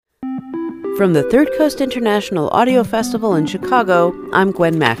From the Third Coast International Audio Festival in Chicago, I'm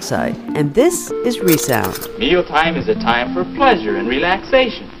Gwen Macsai, and this is ReSound. Mealtime is a time for pleasure and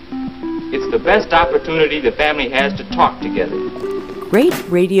relaxation. It's the best opportunity the family has to talk together. Great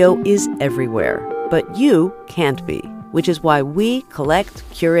radio is everywhere, but you can't be, which is why we collect,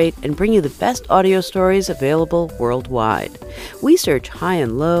 curate, and bring you the best audio stories available worldwide. We search high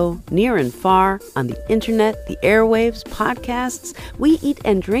and low, near and far, on the internet, the airwaves, podcasts. We eat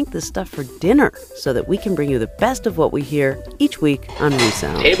and drink the stuff for dinner so that we can bring you the best of what we hear each week on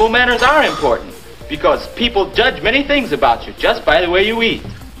ReSound. Table manners are important because people judge many things about you just by the way you eat.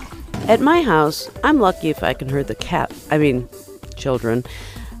 At my house, I'm lucky if I can herd the children,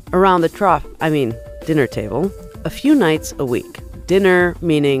 around the dinner table, a few nights a week. Dinner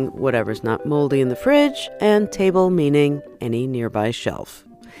meaning whatever's not moldy in the fridge, and table meaning any nearby shelf.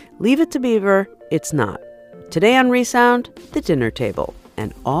 Leave it to Beaver, it's not. Today on ReSound, the dinner table,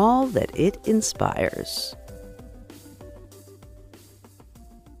 and all that it inspires.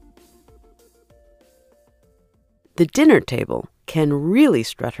 The dinner table can really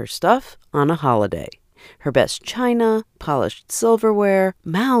strut her stuff on a holiday. Her best china, polished silverware,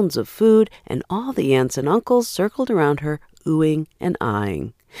 mounds of food, and all the aunts and uncles circled around her, oohing and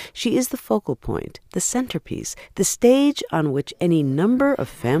eyeing. She is the focal point, the centerpiece, the stage on which any number of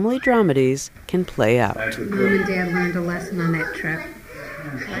family dramedies can play out. Mom and Dad learned a lesson on that trip.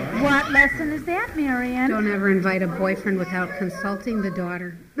 What lesson is that, Marianne? Don't ever invite a boyfriend without consulting the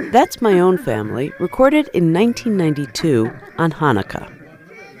daughter. That's My Own Family, recorded in 1992 on Hanukkah.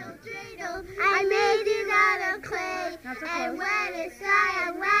 I made it out of clay, and when it's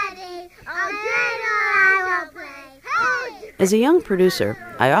I'm ready, I'll I will play. Hey! As a young producer,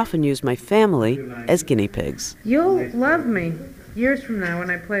 I often use my family as guinea pigs. You'll love me years from now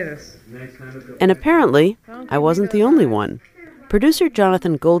when I play this. And apparently, I wasn't the only one. Producer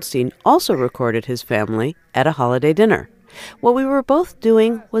Jonathan Goldstein also recorded his family at a holiday dinner. What we were both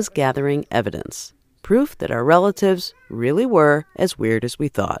doing was gathering evidence, proof that our relatives really were as weird as we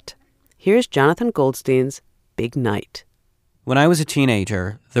thought. Here's Jonathan Goldstein's Big Night. When I was a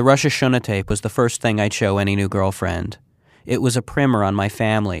teenager, the Rosh Hashanah tape was the first thing I'd show any new girlfriend. It was a primer on my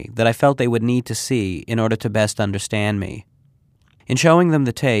family that I felt they would need to see in order to best understand me. In showing them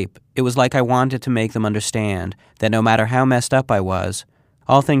the tape, it was like I wanted to make them understand that no matter how messed up I was,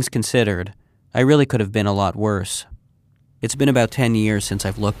 all things considered, I really could have been a lot worse. It's been about 10 years since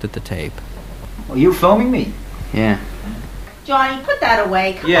I've looked at the tape. Are you filming me? Yeah. Johnny, put that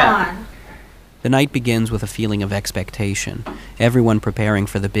away. Come on. The night begins with a feeling of expectation, everyone preparing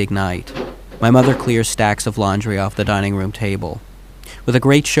for the big night. My mother clears stacks of laundry off the dining room table. With a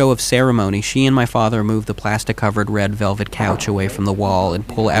great show of ceremony, she and my father move the plastic-covered red velvet couch away from the wall and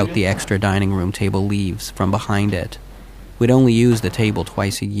pull out the extra dining room table leaves from behind it. We'd only use the table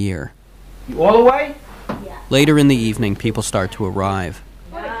twice a year. You all the way? Later in the evening, people start to arrive.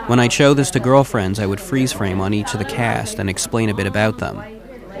 When I'd show this to girlfriends, I would freeze frame on each of the cast and explain a bit about them.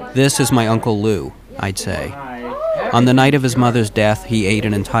 This is my Uncle Lou, I'd say. On the night of his mother's death, he ate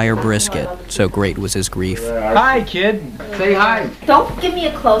an entire brisket, so great was his grief. Hi, kid. Say hi. Don't give me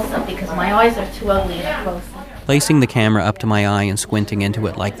a close-up because my eyes are too ugly in a close-up. Placing the camera up to my eye and squinting into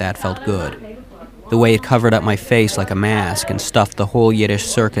it like that felt good. The way it covered up my face like a mask and stuffed the whole Yiddish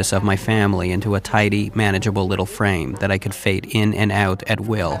circus of my family into a tidy, manageable little frame that I could fade in and out at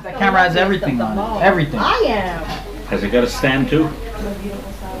will. That camera has everything on it. Everything. I am. Has it got a stand too?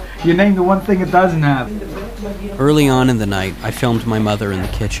 You named the one thing it doesn't have. Early on in the night, I filmed my mother in the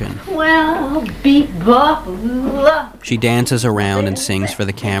kitchen. Well, beep, bop, She dances around and sings for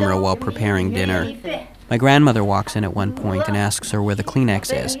the camera while preparing dinner. My grandmother walks in at one point and asks her where the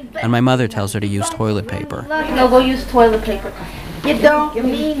Kleenex is, and my mother tells her to use toilet paper. No, go use toilet paper. You don't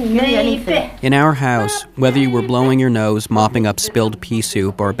mean anything. In our house, whether you were blowing your nose, mopping up spilled pea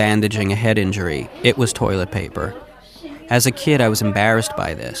soup, or bandaging a head injury, it was toilet paper. As a kid, I was embarrassed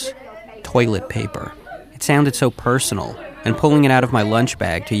by this. Toilet paper. It sounded so personal, and pulling it out of my lunch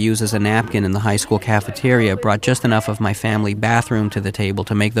bag to use as a napkin in the high school cafeteria brought just enough of my family bathroom to the table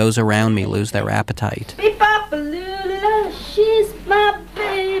to make those around me lose their appetite. She's my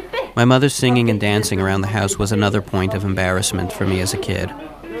baby. My mother's singing and dancing around the house was another point of embarrassment for me as a kid.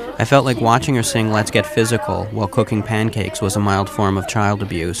 I felt like watching her sing Let's Get Physical while cooking pancakes was a mild form of child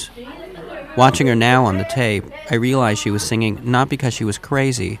abuse. Watching her now on the tape, I realized she was singing not because she was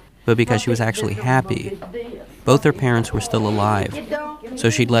crazy, but because she was actually happy. Both her parents were still alive, so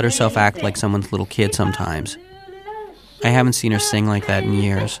she'd let herself act like someone's little kid sometimes. I haven't seen her sing like that in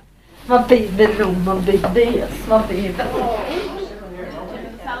years. My baby, my baby, my baby.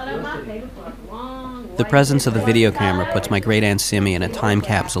 The presence of the video camera puts my great-aunt Simi in a time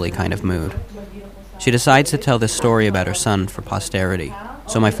capsule-y kind of mood. She decides to tell this story about her son for posterity,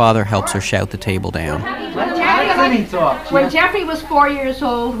 so my father helps her shout the table down. When Jeffrey was 4 years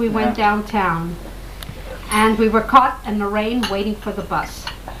old, we went downtown, and we were caught in the rain waiting for the bus.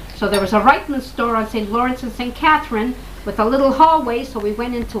 So there was a Reitman store on St. Lawrence and St. Catherine with a little hallway, so we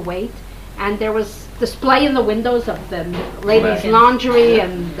went in to wait, and there was display in the windows of the ladies' lingerie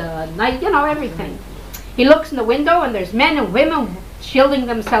and the night, everything. He looks in the window, and there's men and women shielding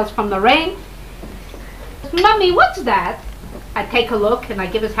themselves from the rain. Mummy, what's that? I take a look, and I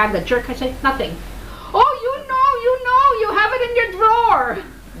give his hand a jerk. I say, nothing. Oh, you have it in your drawer.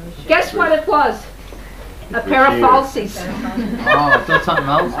 Guess what it was? A pair of falsies. Oh, I thought something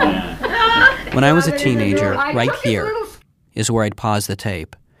else. When I was a teenager, right here is where I'd pause the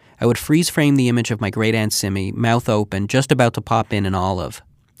tape. I would freeze frame the image of my great-aunt Simi, mouth open, just about to pop in an olive.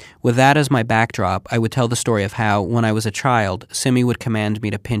 With that as my backdrop, I would tell the story of how, when I was a child, Simi would command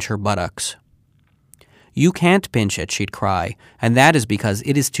me to pinch her buttocks. "You can't pinch it," she'd cry, "and that is because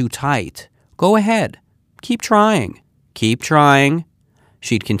it is too tight. Go ahead. Keep trying. Keep trying,"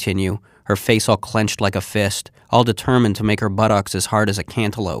 she'd continue, her face all clenched like a fist, all determined to make her buttocks as hard as a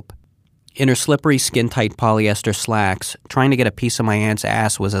cantaloupe. In her slippery, skin-tight polyester slacks, trying to get a piece of my aunt's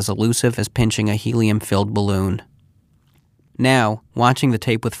ass was as elusive as pinching a helium-filled balloon. Now, watching the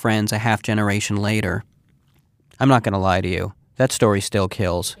tape with friends a half-generation later, I'm not going to lie to you, that story still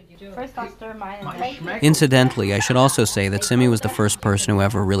kills. Incidentally, I should also say that Simi was the first person who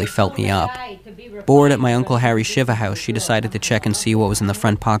ever really felt me up. Bored at my Uncle Harry's Shiva house, she decided to check and see what was in the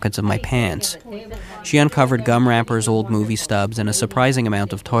front pockets of my pants. She uncovered gum wrappers, old movie stubs, and a surprising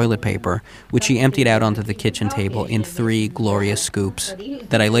amount of toilet paper, which she emptied out onto the kitchen table in 3 glorious scoops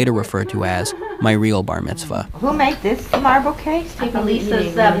that I later referred to as my real bar mitzvah. Who made this marble case?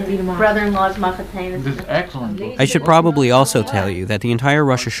 Lisa's brother-in-law's machatena. This is excellent. I should probably also tell you that the entire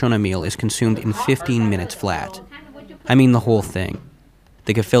Rosh Hashanah meal is consumed in 15 minutes flat. I mean the whole thing.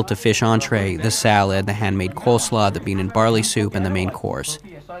 The gefilte fish entree, the salad, the handmade coleslaw, the bean and barley soup, and the main course.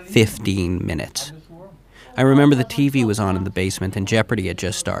 15 minutes. I remember the TV was on in the basement and Jeopardy had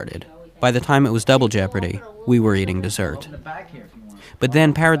just started. By the time it was Double Jeopardy, we were eating dessert. But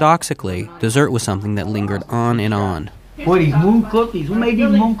then, paradoxically, dessert was something that lingered on and on. Boy, these moon cookies. Who made these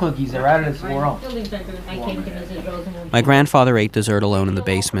moon cookies? They're out of this world. My grandfather ate dessert alone in the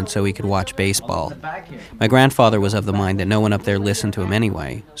basement so he could watch baseball. My grandfather was of the mind that no one up there listened to him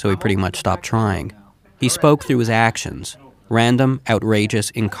anyway, so he pretty much stopped trying. He spoke through his actions. Random,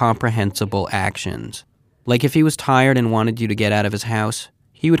 outrageous, incomprehensible actions. Like if he was tired and wanted you to get out of his house,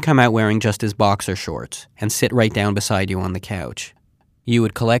 he would come out wearing just his boxer shorts and sit right down beside you on the couch. You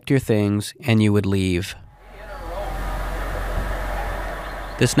would collect your things and you would leave.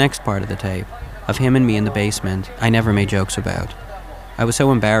 This next part of the tape, of him and me in the basement, I never made jokes about. I was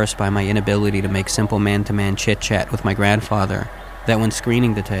so embarrassed by my inability to make simple man-to-man chit-chat with my grandfather that when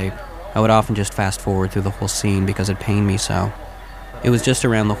screening the tape, I would often just fast-forward through the whole scene because it pained me so. It was just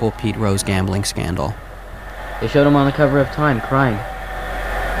around the whole Pete Rose gambling scandal. They showed him on the cover of Time, crying.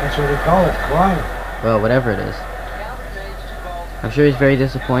 That's what they call it, crying. Well, whatever it is. I'm sure he's very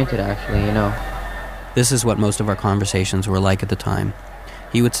disappointed, actually, This is what most of our conversations were like at the time.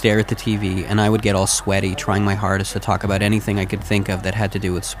 He would stare at the TV, and I would get all sweaty, trying my hardest to talk about anything I could think of that had to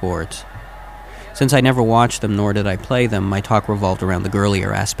do with sports. Since I never watched them, nor did I play them, my talk revolved around the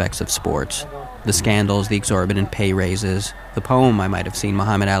girlier aspects of sports. The scandals, the exorbitant pay raises, the poem I might have seen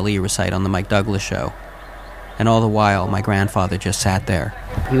Muhammad Ali recite on the Mike Douglas show. And all the while, my grandfather just sat there.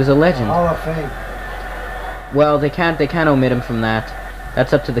 He was a legend. Hall of Fame. Well, they can't omit him from that.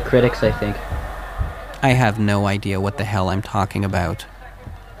 That's up to the critics, I think. I have no idea what the hell I'm talking about.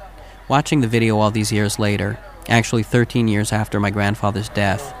 Watching the video all these years later, actually 13 years after my grandfather's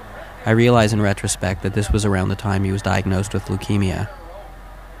death, I realize in retrospect that this was around the time he was diagnosed with leukemia.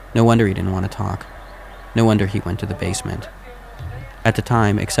 No wonder he didn't want to talk. No wonder he went to the basement. At the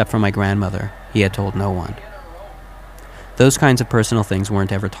time, except for my grandmother, he had told no one. Those kinds of personal things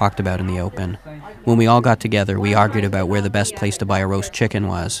weren't ever talked about in the open. When we all got together, we argued about where the best place to buy a roast chicken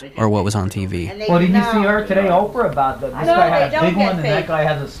was, or what was on TV. Well, did you see her today, Oprah, about this guy had a big one and that guy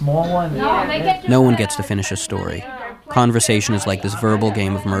has a small one? No one gets to finish a story. Conversation is like this verbal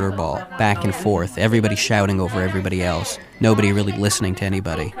game of murder ball, back and forth, everybody shouting over everybody else, nobody really listening to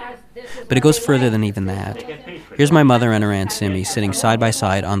anybody. But it goes further than even that. Here's my mother and her Aunt Simi sitting side by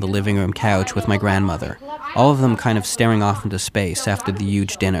side on the living room couch with my grandmother, all of them kind of staring off into space after the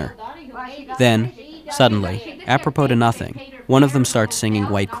huge dinner. Then, suddenly, apropos to nothing, one of them starts singing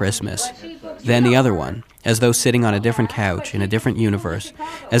White Christmas. then the other one, as though sitting on a different couch in a different universe,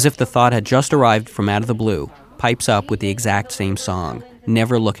 as if the thought had just arrived from out of the blue, pipes up with the exact same song,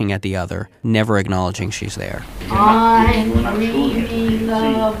 never looking at the other, never acknowledging she's there. I'm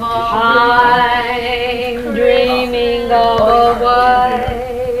dreaming of a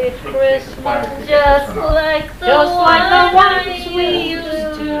white Christmas, just like the ones we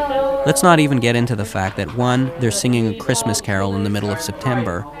used to know. Let's not even get into the fact that 1, they're singing a Christmas carol in the middle of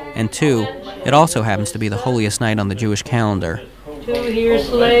September, and 2, it also happens to be the holiest night on the Jewish calendar. To hear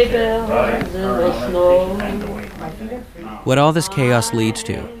sleigh bells in the snow. What all this chaos leads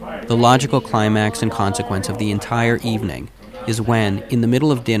to, the logical climax and consequence of the entire evening, is when, in the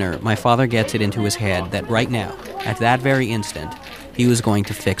middle of dinner, my father gets it into his head that right now, at that very instant, he was going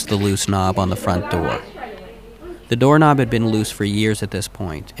to fix the loose knob on the front door. The doorknob had been loose for years at this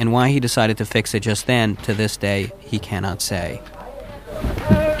point, and why he decided to fix it just then, to this day, he cannot say.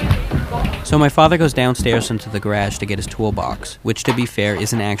 So my father goes downstairs into the garage to get his toolbox, which, to be fair,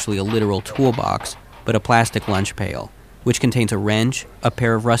 isn't actually a literal toolbox, but a plastic lunch pail, which contains a wrench, a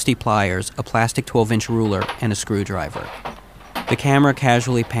pair of rusty pliers, a plastic 12-inch ruler, and a screwdriver. The camera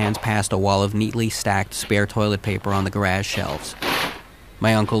casually pans past a wall of neatly stacked spare toilet paper on the garage shelves.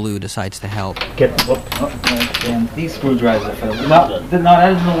 My Uncle Lou decides to help. These screwdrivers are for the... No,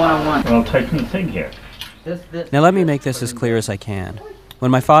 that isn't the one I want. Well, take the thing here. Now let me make this as clear as I can. When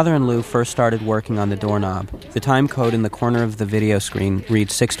my father and Lou first started working on the doorknob, the time code in the corner of the video screen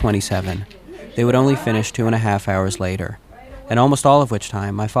reads 6:27. They would only finish 2.5 hours later, and almost all of which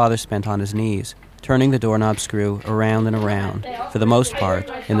time my father spent on his knees, turning the doorknob screw around and around, for the most part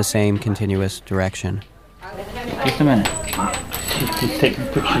in the same continuous direction. Just a minute. She's taking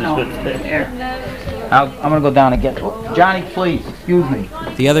pictures with it. I'm going to go down and get... Johnny, please, excuse me.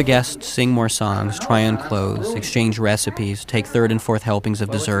 The other guests sing more songs, try on clothes, exchange recipes, take 3rd and 4th helpings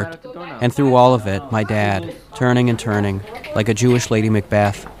of dessert, and through all of it, my dad, turning and turning, like a Jewish Lady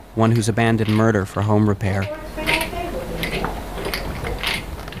Macbeth, one who's abandoned murder for home repair.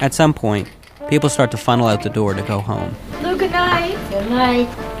 At some point, people start to funnel out the door to go home. Lou, good night. Good night.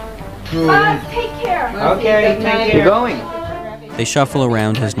 Take care. Okay, take care. You're going. They shuffle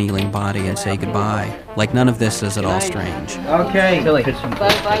around his kneeling body and say goodbye, like none of this is at all strange. Okay.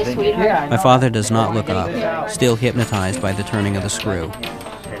 Bye-bye, sweetheart. My father does not look up, still hypnotized by the turning of the screw.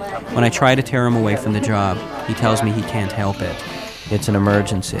 When I try to tear him away from the job, he tells me he can't help it. It's an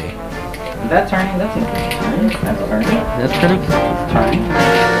emergency. That turning, that's interesting. That's turning. That's turning? Turning.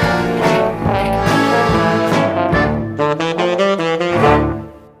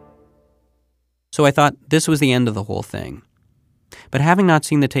 So I thought this was the end of the whole thing. But having not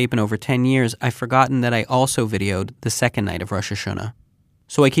seen the tape in over 10 years, I've forgotten that I also videoed the second night of Rosh Hashanah.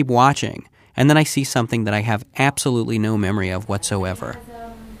 So I keep watching, and then I see something that I have absolutely no memory of whatsoever.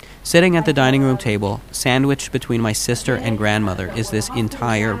 Sitting at the dining room table, sandwiched between my sister and grandmother, is this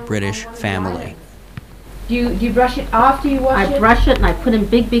entire British family. Do you brush it after you wash it? I brush it and I put in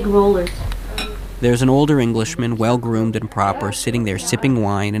big rollers. There's an older Englishman, well-groomed and proper, sitting there sipping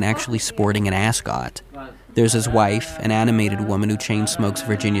wine and actually sporting an ascot. There's his wife, an animated woman who chain-smokes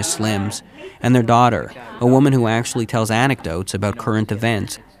Virginia Slims, and their daughter, a woman who actually tells anecdotes about current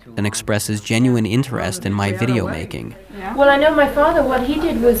events and expresses genuine interest in my video making. Well, I know my father, what he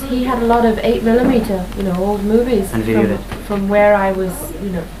did was he had a lot of 8mm, old movies from where I was,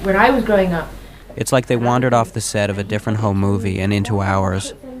 when I was growing up. It's like they wandered off the set of a different home movie and into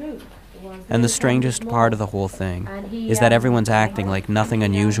ours. And the strangest part of the whole thing is that everyone's acting like nothing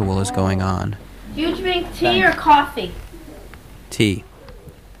unusual is going on. Do you drink tea or coffee? Tea.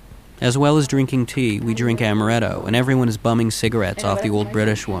 As well as drinking tea, we drink amaretto, and everyone is bumming cigarettes off the old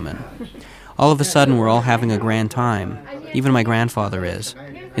British woman. All of a sudden, we're all having a grand time. Even my grandfather is.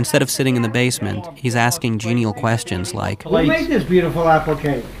 Instead of sitting in the basement, he's asking genial questions like, Who made this beautiful apple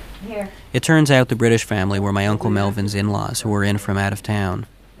cake? It turns out the British family were my Uncle Melvin's in-laws who were in from out of town.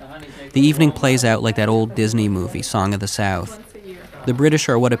 The evening plays out like that old Disney movie, Song of the South. The British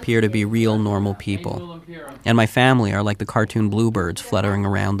are what appear to be real, normal people. And my family are like the cartoon bluebirds fluttering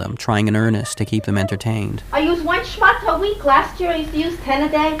around them, trying in earnest to keep them entertained. I use 1 schmutz a week. Last year I used to use 10 a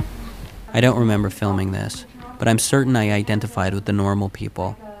day. I don't remember filming this, but I'm certain I identified with the normal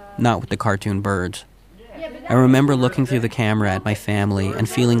people, not with the cartoon birds. I remember looking through the camera at my family and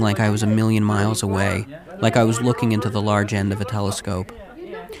feeling like I was a million miles away, like I was looking into the large end of a telescope.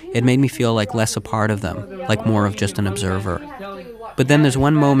 It made me feel like less a part of them, like more of just an observer. But then there's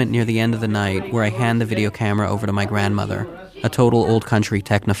one moment near the end of the night where I hand the video camera over to my grandmother, a total old country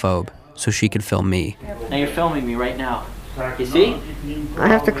technophobe, so she could film me. Now you're filming me right now. You see? I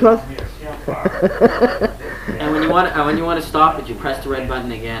have to close. And when you want to stop it, you press the red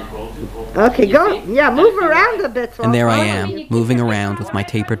button again. Okay, go. Yeah, move around a bit. And there I am, moving around with my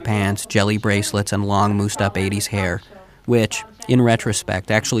tapered pants, jelly bracelets, and long moosed-up 80s hair, which, in retrospect,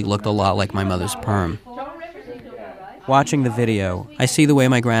 actually looked a lot like my mother's perm. Watching the video, I see the way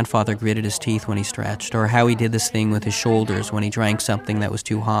my grandfather gritted his teeth when he stretched, or how he did this thing with his shoulders when he drank something that was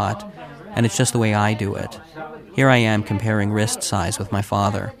too hot, and it's just the way I do it. Here I am comparing wrist size with my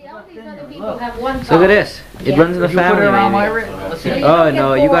father. Look at this. It runs in the family. Oh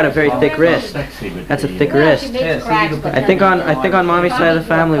no, you got a very thick wrist. That's a thick wrist. I think on mommy's side of the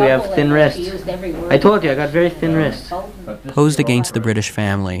family we have thin wrists. I told you I got very thin wrists. Posed against the British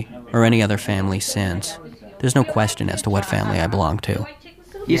family, or any other family since, there's no question as to what family I belong to.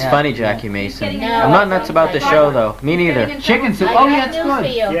 He's funny, Jackie Mason. I'm not nuts about the show, though. Me neither. Chicken soup. Oh, yeah, it's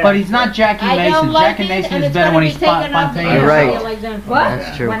good. But he's not Jackie Mason. Jackie Mason is better when he's spontaneous. You're right. What?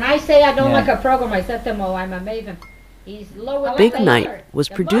 That's true. When I say I don't like a program, I said to him, oh, I'm a maven. Big Night was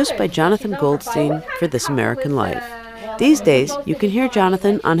produced by Jonathan Goldstein for This American Life. These days, you can hear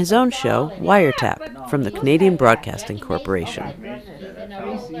Jonathan on his own show, Wiretap, from the Canadian Broadcasting Corporation.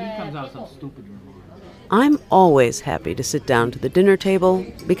 I'm always happy to sit down to the dinner table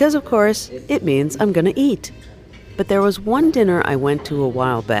because, of course, it means I'm going to eat. But there was one dinner I went to a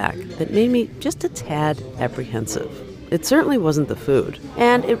while back that made me just a tad apprehensive. It certainly wasn't the food,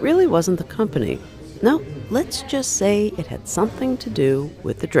 and it really wasn't the company. No, let's just say it had something to do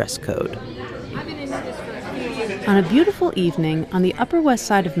with the dress code. On a beautiful evening on the Upper West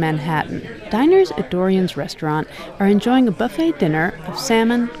Side of Manhattan, diners at Dorian's restaurant are enjoying a buffet dinner of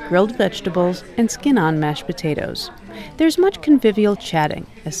salmon, grilled vegetables, and skin-on mashed potatoes. There's much convivial chatting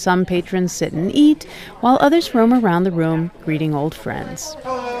as some patrons sit and eat, while others roam around the room greeting old friends.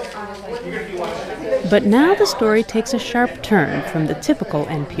 But now the story takes a sharp turn from the typical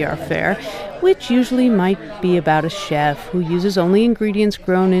NPR fare, which usually might be about a chef who uses only ingredients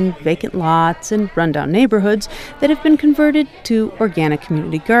grown in vacant lots and rundown neighborhoods that have been converted to organic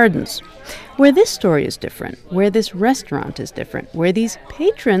community gardens. Where this story is different, where this restaurant is different, where these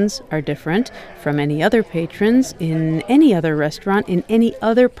patrons are different from any other patrons in any other restaurant in any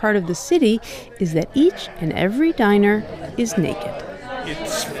other part of the city, is that each and every diner is naked.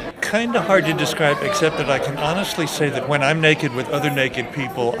 It's kind of hard to describe, except that I can honestly say that when I'm naked with other naked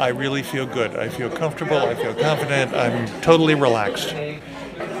people, I really feel good. I feel comfortable, I feel confident, I'm totally relaxed.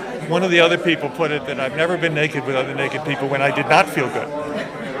 One of the other people put it that I've never been naked with other naked people when I did not feel good.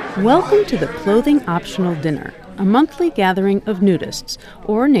 Welcome to the Clothing Optional Dinner, a monthly gathering of nudists,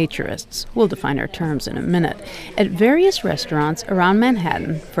 or naturists, we'll define our terms in a minute, at various restaurants around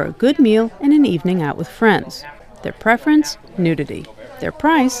Manhattan for a good meal and an evening out with friends. Their preference, nudity. Their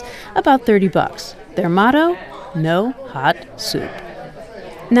price, about $30. Their motto, no hot soup.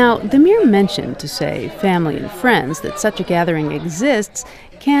 Now, the mere mention to, say, family and friends that such a gathering exists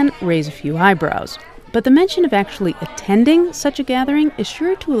can raise a few eyebrows. But the mention of actually attending such a gathering is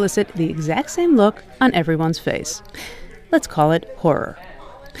sure to elicit the exact same look on everyone's face. Let's call it horror.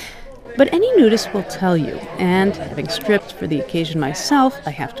 But any nudist will tell you, and having stripped for the occasion myself, I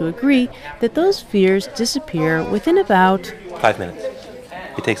have to agree, that those fears disappear within about 5 minutes.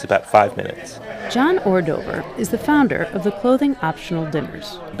 It takes about 5 minutes. John Ordover is the founder of the Clothing Optional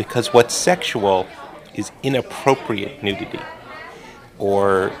Dinners. Because what's sexual is inappropriate nudity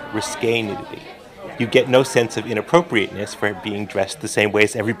or risque nudity. You get no sense of inappropriateness for being dressed the same way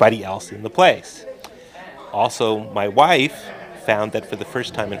as everybody else in the place. Also, my wife found that for the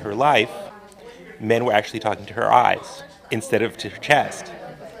first time in her life, men were actually talking to her eyes instead of to her chest.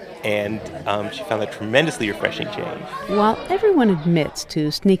 And she found that tremendously refreshing change. While everyone admits to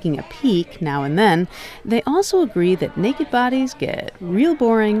sneaking a peek now and then, they also agree that naked bodies get real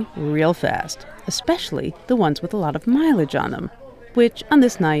boring real fast, especially the ones with a lot of mileage on them, which on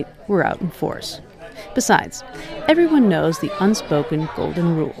this night were out in force. Besides, everyone knows the unspoken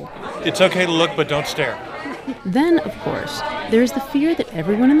golden rule. It's okay to look, but don't stare. Then, of course, there is the fear that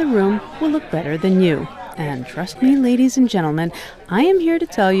everyone in the room will look better than you. And trust me, ladies and gentlemen, I am here to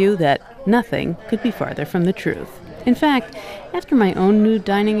tell you that nothing could be farther from the truth. In fact, after my own nude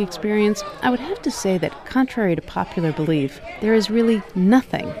dining experience, I would have to say that, contrary to popular belief, there is really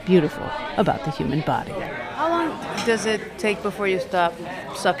nothing beautiful about the human body. How long does it take before you stop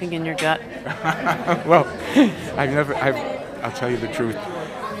sucking in your gut? Well, I'll tell you the truth.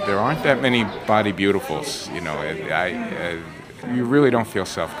 There aren't that many body beautifuls, you know. You really don't feel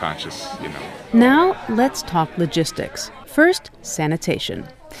self-conscious, you know. Now, let's talk logistics. First, sanitation.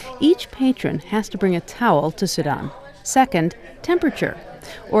 Each patron has to bring a towel to sit on. Second, temperature.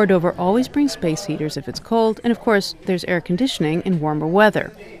 Ordover always brings space heaters if it's cold, and of course, there's air conditioning in warmer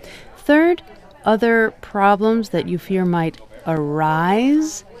weather. Third, other problems that you fear might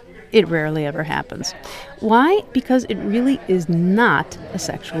arise, it rarely ever happens. Why? Because it really is not a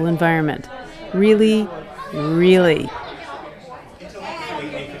sexual environment. Really.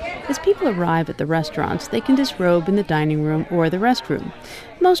 As people arrive at the restaurants, they can disrobe in the dining room or the restroom.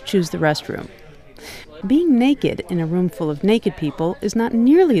 Most choose the restroom. Being naked in a room full of naked people is not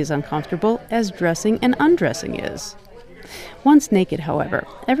nearly as uncomfortable as dressing and undressing is. Once naked, however,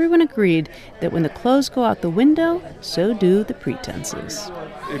 everyone agreed that when the clothes go out the window, so do the pretenses.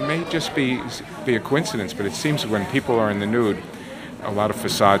 It may just be a coincidence, but it seems when people are in the nude, a lot of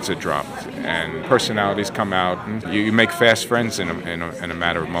facades are dropped and personalities come out, and you make fast friends in a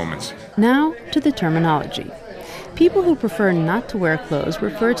matter of moments. Now to the terminology. People who prefer not to wear clothes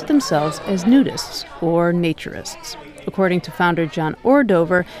refer to themselves as nudists or naturists. According to founder John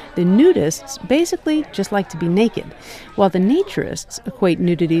Ordover, the nudists basically just like to be naked, while the naturists equate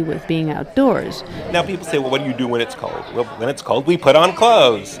nudity with being outdoors. Now people say, well, what do you do when it's cold? Well, when it's cold, we put on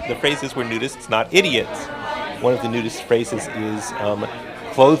clothes. The phrase is we're nudists, not idiots. One of the nudist phrases is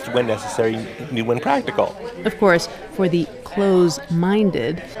clothed when necessary, nude when practical. Of course, for the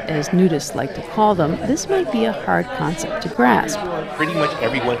close-minded, as nudists like to call them, this might be a hard concept to grasp. Pretty much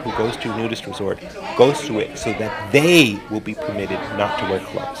everyone who goes to a nudist resort goes to it so that they will be permitted not to wear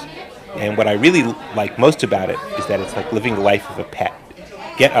clothes. And what I really like most about it is that it's like living the life of a pet.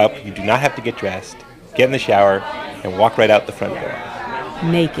 Get up, you do not have to get dressed, get in the shower, and walk right out the front door.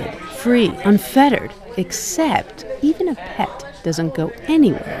 Naked, free, unfettered, except even a pet doesn't go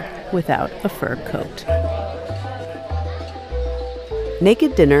anywhere without a fur coat.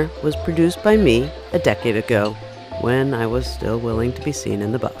 Naked Dinner was produced by me a decade ago, when I was still willing to be seen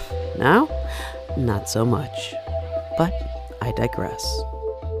in the buff. Now, not so much. But I digress.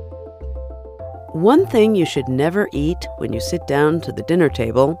 One thing you should never eat when you sit down to the dinner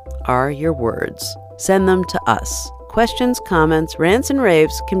table are your words. Send them to us. Questions, comments, rants, and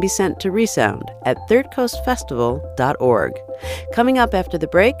raves can be sent to Resound at thirdcoastfestival.org. Coming up after the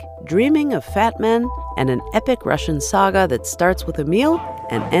break, dreaming of fat men and an epic Russian saga that starts with a meal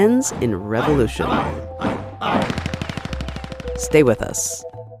and ends in revolution. Stay with us.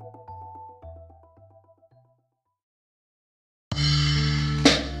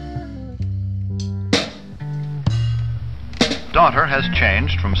 Daughter has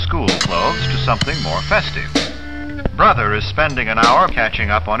changed from school clothes to something more festive. Brother is spending an hour catching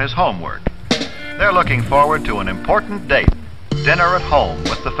up on his homework. They're looking forward to an important date, dinner at home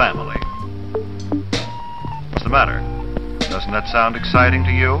with the family. What's the matter? Doesn't that sound exciting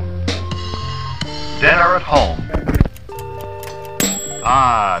to you? Dinner at home.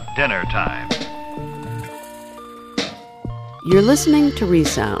 Ah, dinner time. You're listening to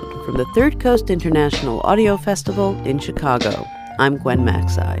Resound from the Third Coast International Audio Festival in Chicago. I'm Gwen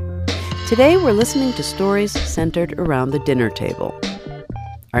Macsai. Today we're listening to stories centered around the dinner table.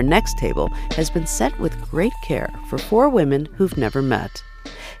 Our next table has been set with great care for 4 women who've never met.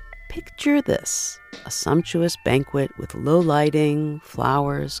 Picture this, a sumptuous banquet with low lighting,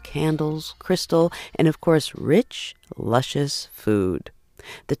 flowers, candles, crystal, and of course rich, luscious food.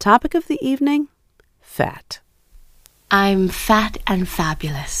 The topic of the evening? Fat. I'm fat and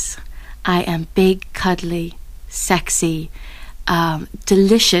fabulous. I am big, cuddly, sexy,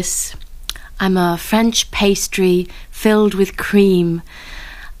 delicious. I'm a French pastry filled with cream,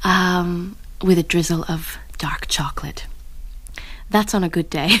 with a drizzle of dark chocolate. That's on a good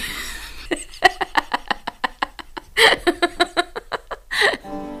day.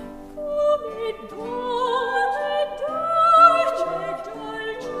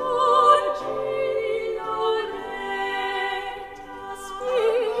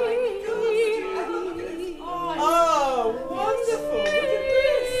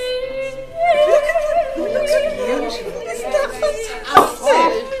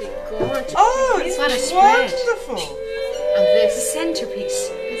 Wonderful. And this the centerpiece,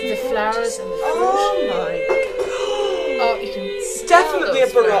 the flowers and the fruit. Oh my! Oh, you can. It's definitely a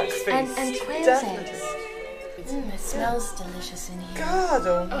Baroque feast. And quail's eggs. It smells delicious in here. God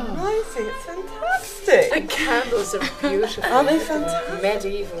almighty, it's fantastic. The candles are beautiful. Aren't they fantastic?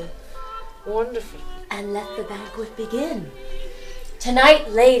 Medieval. Wonderful. And let the banquet begin. Tonight,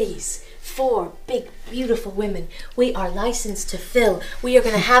 ladies, 4 big, beautiful women. We are licensed to fill. We are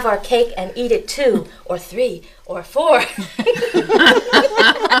going to have our cake and eat it 2 or 3 or 4.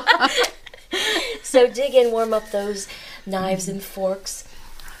 So dig in, warm up those knives and forks,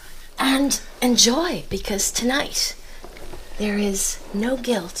 and enjoy, because tonight there is no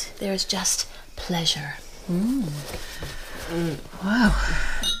guilt. There is just pleasure. Wow.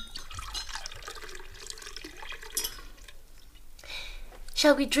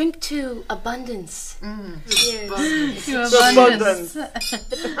 Shall we drink to abundance? Cheers. To abundance.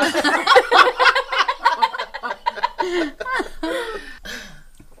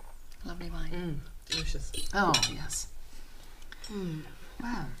 Lovely wine. Delicious. Oh, yes.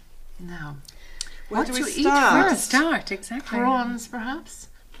 Wow. Now, What do to we eat start? first? Start, exactly. Prawns, perhaps?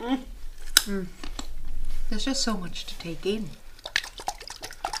 There's just so much to take in.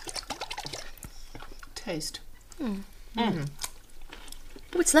 Taste.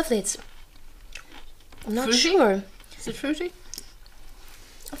 Oh, it's lovely. I'm not Fruity? sure. Is it fruity?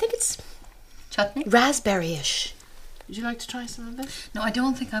 I think it's Chutney? raspberry-ish. Would you like to try some of this? No, I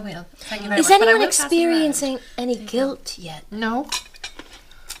don't think I will. Thank you very Is much. but I anyone will pass it experiencing any guilt yet? No.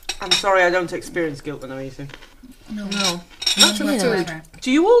 I'm sorry, I don't experience guilt when I'm eating. No. No. Not with food.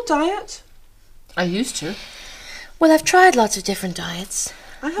 Do you all diet? I used to. Well, I've tried lots of different diets.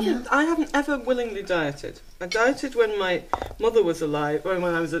 I haven't ever willingly dieted. I dieted when my mother was alive, or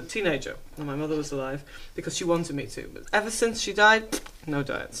when I was a teenager, when my mother was alive, because she wanted me to. But ever since she died, no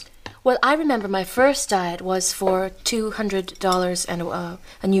diets. Well, I remember my first diet was for $200 and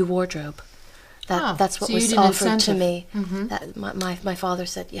a new wardrobe. That's what so you was did an offered to incentive. me. Mhm. That my father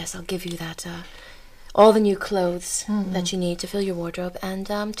said, yes, I'll give you that, all the new clothes that you need to fill your wardrobe, and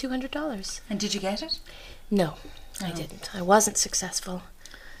 $200. And did you get it? No, I didn't. I wasn't successful.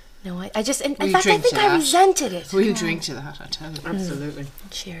 No, I just, in We'll fact, I drink think to I that. resented it. We'll drink to that, I tell you. Absolutely.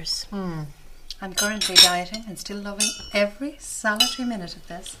 Cheers. I'm currently dieting and still loving every solitary minute of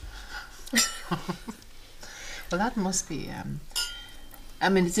this. Well, that must be. I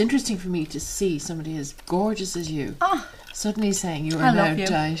mean, it's interesting for me to see somebody as gorgeous as you suddenly saying you are I now love you.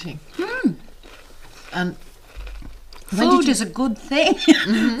 dieting. And Food is a good thing.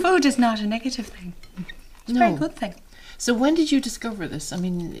 Food is not a negative thing. It's a very good thing. So when did you discover this? I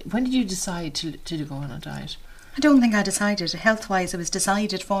mean, when did you decide to go on a diet? I don't think I decided. Health-wise, it was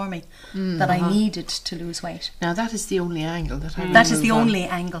decided for me that I needed to lose weight. Now, that is the only angle that I That is the only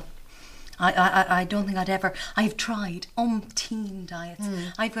angle. I don't think I've tried umpteen diets.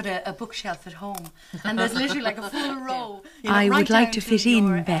 I've got a bookshelf at home and there's literally like a full row. I would like to fit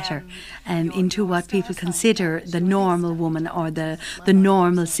in better into what people consider the normal woman or the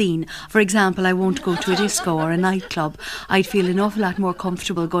normal scene. For example, I won't go to a disco or a nightclub. I'd feel an awful lot more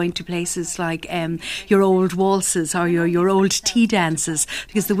comfortable going to places like your old waltzes or your old tea dances,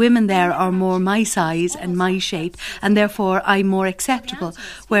 because the women there are more my size and my shape, and therefore I'm more acceptable.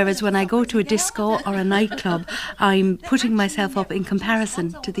 Whereas when I go to a disco or a nightclub, I'm putting myself up in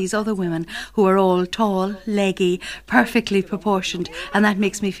comparison to these other women who are all tall, leggy, perfectly proportioned, and that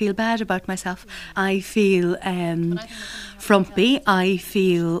makes me feel bad about myself. I feel frumpy, I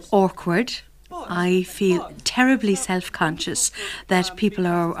feel awkward, I feel terribly self-conscious that people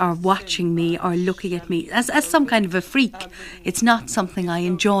are watching me or looking at me as some kind of a freak. It's not something I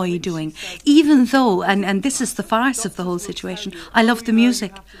enjoy doing, even though, and this is the farce of the whole situation, I love the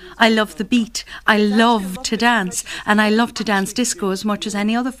music, I love the beat, I love to dance, and I love to dance disco as much as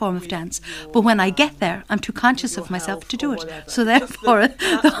any other form of dance. But when I get there, I'm too conscious of myself to do it. So therefore,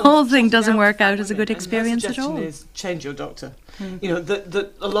 the whole thing doesn't work out as a good experience at all. Is change your doctor. You know,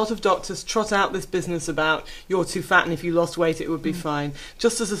 that a lot of doctors trot out this business about you're too fat and if you lost weight it would be fine,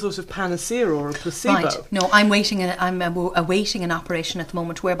 just as a sort of panacea or a placebo. Right. No, I'm awaiting an operation at the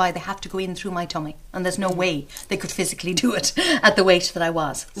moment whereby they have to go in through my tummy, and there's no way they could physically do it at the weight that I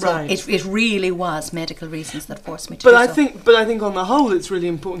was. So Right. it really was medical reasons that forced me to do so. But I think on the whole it's really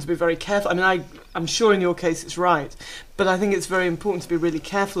important to be very careful. I mean, I'm sure in your case it's right, but I think it's very important to be really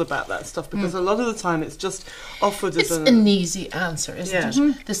careful about that stuff, because a lot of the time it's just offered as an easy answer, isn't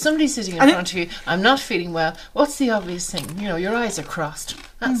it? There's somebody sitting in front of you, I'm not feeling well. What's the obvious thing? You know, your eyes are crossed.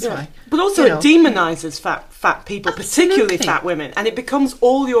 That's why. But also it demonises fat people, particularly fat women, and it becomes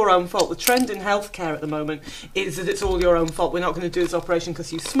all your own fault. The trend in healthcare at the moment is that it's all your own fault. We're not going to do this operation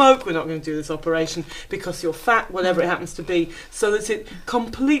because you smoke, we're not going to do this operation because you're fat, whatever it happens to be, so that it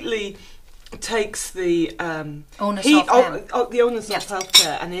completely takes the onus the onus Yes. of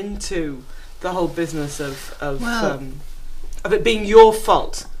healthcare and into the whole business of it being your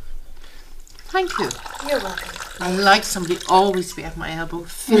fault. Thank you. You're welcome. I like somebody always to be at my elbow,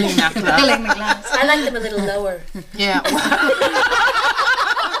 filling that glass. Filling the glass. I like them a little lower. Yeah.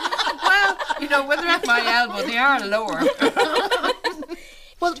 Well, you know, when they're at my elbow, they are lower.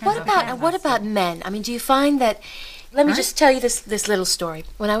 Well, what about men? I mean, do you find that? Let me just tell you this little story.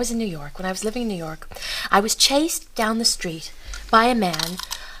 When I was in New York, when I was living in New York, I was chased down the street by a man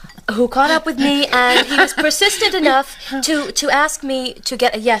who caught up with me, and he was persistent enough to ask me to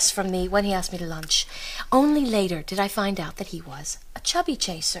get a yes from me when he asked me to lunch. Only later did I find out that he was a chubby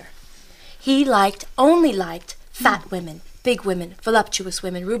chaser. He only liked fat women, big women, voluptuous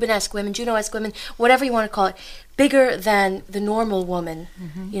women, Rubenesque women, Juno-esque women, whatever you want to call it, bigger than the normal woman.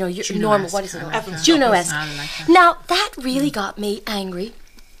 You know, your normal, what is it? Juno-esque. Now, that really got me angry,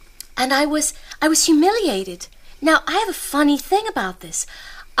 and I was humiliated. Now, I have a funny thing about this.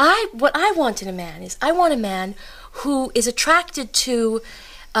 What I want in a man is, I want a man who is attracted to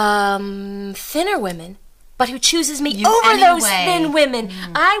thinner women, but who chooses me over those thin women.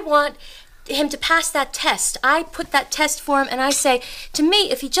 I want him to pass that test. I put that test for him, and I say, to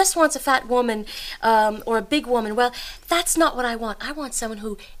me, if he just wants a fat woman or a big woman, well, that's not what I want. I want someone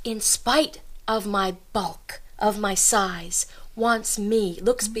who, in spite of my bulk, of my size, wants me,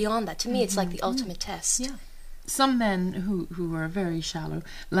 looks beyond that. To me, it's like the ultimate test. Yeah. Some men who are very shallow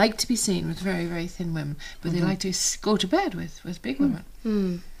like to be seen with very, very thin women, but they like to go to bed with big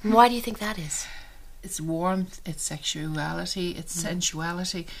women. Why do you think that is? It's warmth, it's sexuality, it's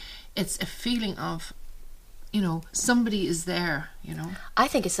sensuality. It's a feeling of, you know, somebody is there, you know. I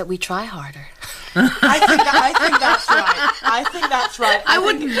think it's that we try harder. I think that's right. I think that's right. I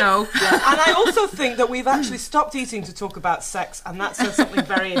wouldn't know. Yeah. And I also think that we've actually stopped eating to talk about sex, and that says something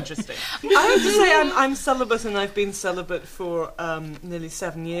very interesting. I have to say I'm celibate, and I've been celibate for nearly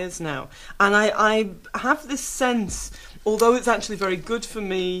 7 years now. And I have this sense, although it's actually very good for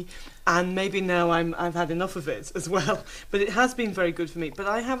me, and maybe now I've had enough of it as well, but it has been very good for me. But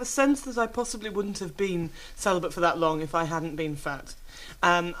I have a sense that I possibly wouldn't have been celibate for that long if I hadn't been fat.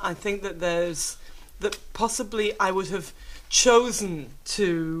 I think that possibly I would have chosen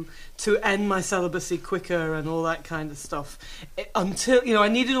to end my celibacy quicker and all that kind of stuff until, you know, I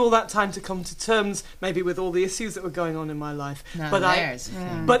needed all that time to come to terms maybe with all the issues that were going on in my life. But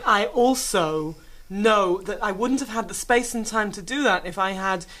I also know that I wouldn't have had the space and time to do that if I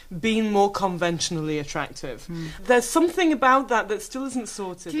had been more conventionally attractive. There's something about that still isn't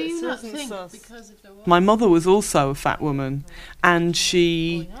sorted. Do you not think because of the... My mother was also a fat woman, and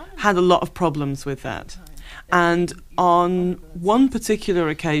she had a lot of problems with that. And on one particular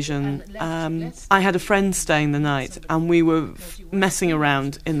occasion, I had a friend staying the night, and we were messing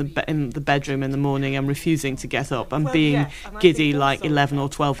around in the bedroom in the morning and refusing to get up and being giddy like 11 or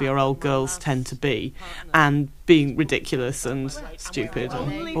 12-year-old girls tend to be, and being ridiculous and stupid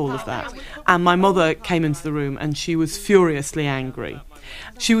and all of that. And my mother came into the room, and she was furiously angry.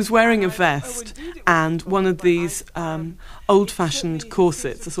 She was wearing a vest and one of these old-fashioned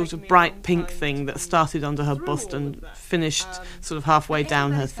corsets, a sort of bright pink thing that started under her bust and finished sort of halfway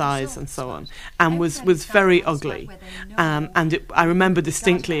down her thighs and so on, and was very ugly. I remember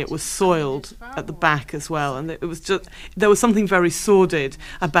distinctly it was soiled at the back as well, and it was just, there was something very sordid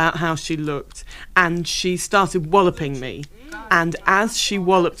about how she looked, and she started walloping me. And as she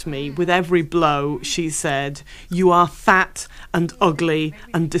walloped me, with every blow, she said, "You are fat and ugly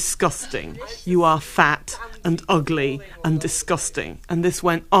and disgusting. You are fat and ugly and disgusting." And this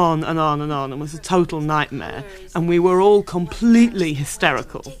went on and on and on and was a total nightmare. And we were all completely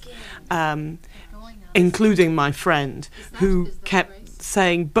hysterical, including my friend, who kept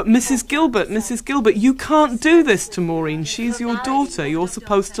saying, "But Mrs. Gilbert, you can't do this to Maureen. She's your daughter. You're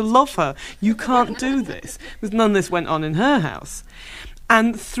supposed to love her. You can't do this." Because none of this went on in her house.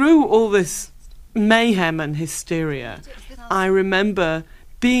 And through all this mayhem and hysteria, I remember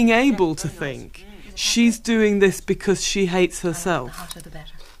being able to think, she's doing this because she hates herself. The hotter the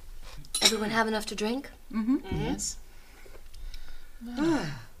better. Everyone have enough to drink? Yes.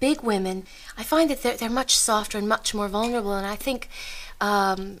 Big women, I find that they're much softer and much more vulnerable, and I think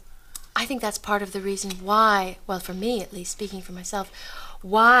that's part of the reason why, well, for me at least, speaking for myself,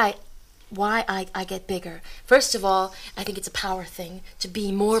 why I get bigger. First of all, I think it's a power thing, to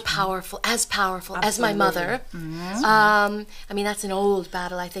be more powerful as my mother. I mean, that's an old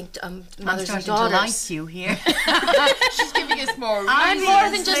battle, I think, mothers and daughters. I'm starting to like you here. She's giving us more I'm more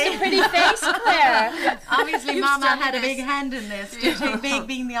than just a pretty face, Claire. Obviously, Mama had a big hand in this. Big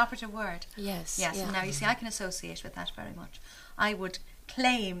being the operative word. Yes. Yes. Yeah. Now, you see, I can associate with that very much. I would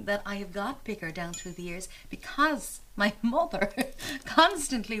claim that I have got bigger down through the years because my mother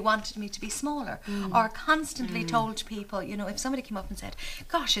constantly wanted me to be smaller, or constantly told people, you know, if somebody came up and said,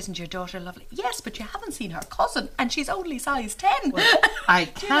 "Gosh, isn't your daughter lovely?" "Yes, but you haven't seen her cousin, and she's only size 10. Well, I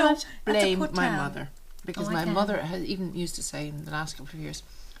cannot blame my down. mother, because my mother has even used to say in the last couple of years,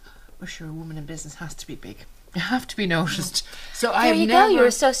 "Oh, sure, a woman in business has to be big. You have to be noticed." So there you go. You're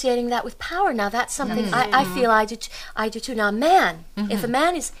associating that with power. Now that's something I feel I do too. Now, a man, if a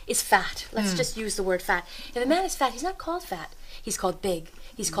man is fat, let's just use the word fat. If a man is fat, he's not called fat. He's called big.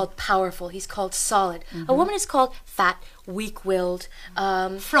 He's called powerful. He's called solid. A woman is called fat, weak-willed,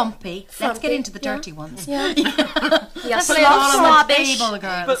 frumpy. Let's get into the dirty ones. Yeah. Slobbish.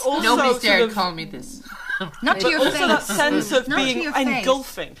 But also nobody's dared call me this. Not to but your also face. that sense of Not to being your face.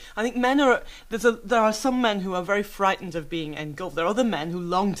 engulfing. I think men are. There are some men who are very frightened of being engulfed. There are other men who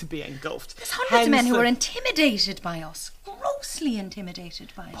long to be engulfed. There's hundreds of men who are intimidated by us, grossly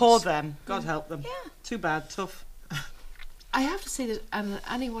intimidated by us. Poor them. God help them. Yeah. Too bad. Tough. I have to say that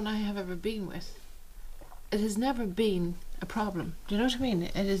anyone I have ever been with, it has never been a problem. Do you know what I mean?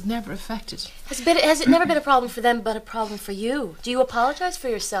 It has never affected. Has it never been a problem for them, but a problem for you? Do you apologise for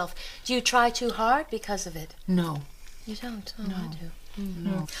yourself? Do you try too hard because of it? No. You don't? Oh, No. I do.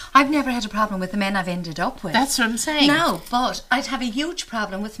 No. I've never had a problem with the men I've ended up with. That's what I'm saying. No, but I'd have a huge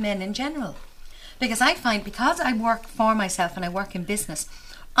problem with men in general. Because I find, because I work for myself and I work in business,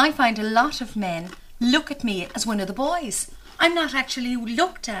 I find a lot of men look at me as one of the boys. I'm not actually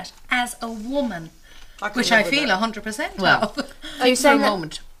looked at as a woman, which I feel 100% Well, of. Are you saying for a that?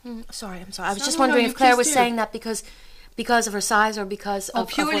 moment. Sorry. I was No, just no, wondering you if Claire please was do. saying that because of her size or because of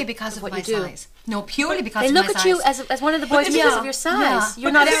purely what, because of what my you do. size. No, purely because They of look my at size. you as one of the boys because of your size.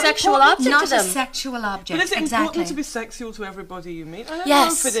 You're not a sexual object not to them. a sexual object. But is it exactly. important to be sexual to everybody you meet? I don't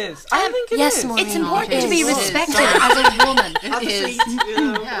Yes. know if it is. I think it yes, is. Maureen. It's important It to be is. respected as a woman. It is.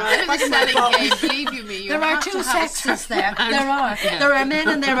 Yeah. Like a selling game, believe you me. You There are have two to have a sexes certain- there. There are. Yeah. There are men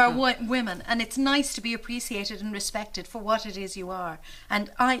and there are women, and it's nice to be appreciated and respected for what it is you are.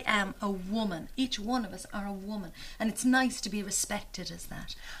 And I am a woman. Each one of us are a woman, and it's nice to be respected as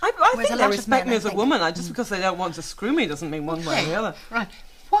that. I Whereas think a they lot of respect men, me I as a think- woman. Just because they don't want to screw me doesn't mean one way or the other. Right.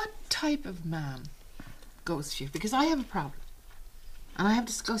 What type of man goes for you? Because I have a problem. And I have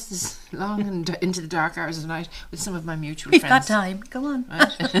discussed this long and into the dark hours of the night with some of my mutual We've friends. got time. Go on.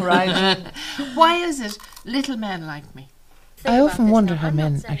 Right. Why is it little men like me? I often wonder how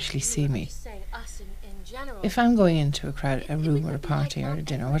men actually see me. If I'm going into a room or a party or a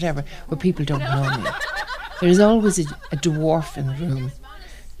dinner or whatever, where people don't know me, there's always a dwarf in the room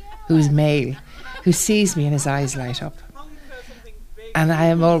who's male, who sees me and his eyes light up. And I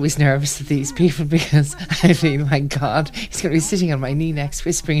am always nervous of these people because I feel, my God, he's going to be sitting on my knee next,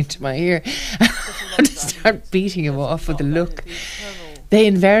 whispering into my ear. I to start beating him off with a look. They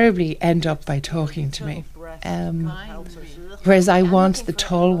invariably end up by talking to me. Whereas I want the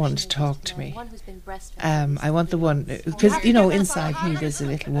tall one to talk to me. I want the one, because, you know, inside me there's a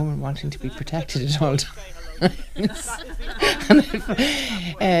little woman wanting to be protected at all times.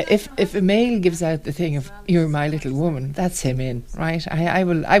 And if a male gives out the thing of "you're my little woman," that's him in, right? I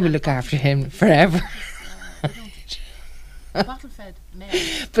will look after him forever.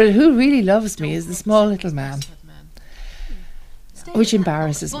 But who really loves me is the small little man, which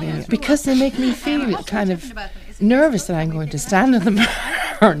embarrasses me because they make me feel kind of nervous that I'm going to stand on them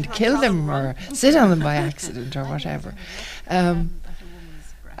or kill them or sit on them by accident or whatever.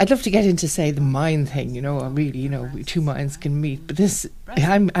 I'd love to get into, say, the mind thing, you know, or really, you know, two minds can meet. But this,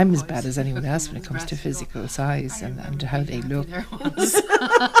 I'm as bad as anyone else when it comes to physical size and how they look.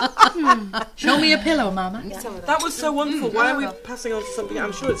 Show me a pillow, Mama. That was so wonderful. Why are we passing on to something?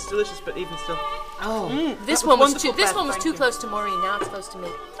 I'm sure it's delicious, but even still. Oh, this one was too close to Maureen. Now it's close to me.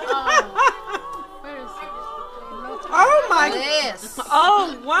 Oh my! Yes.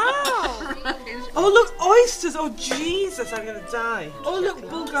 Oh wow! Oh look, oysters! Oh Jesus, I'm gonna die! Oh look,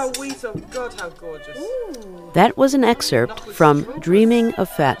 bulgur wheat! Oh God, how gorgeous! That was an excerpt from Dreaming of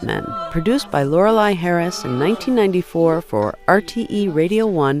Fat Men, produced by Lorelei Harris in 1994 for RTE Radio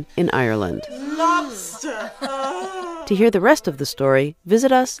 1 in Ireland. Lobster! To hear the rest of the story,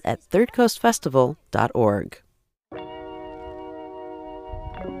 visit us at thirdcoastfestival.org.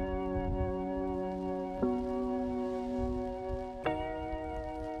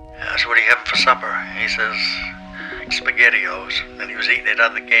 I said, "What are you having for supper?" He says, "SpaghettiOs." And he was eating it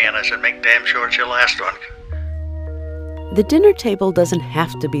out of the can. I said, "Make damn sure it's your last one." The dinner table doesn't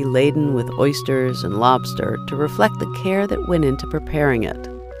have to be laden with oysters and lobster to reflect the care that went into preparing it.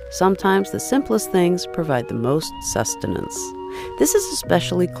 Sometimes the simplest things provide the most sustenance. This is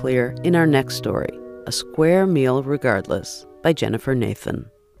especially clear in our next story, A Square Meal Regardless, by Jennifer Nathan.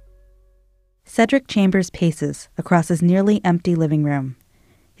 Cedric Chambers paces across his nearly empty living room.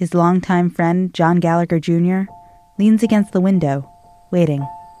 His longtime friend, John Gallagher Jr., leans against the window, waiting.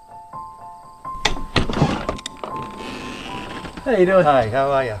 How you doing? Hi, how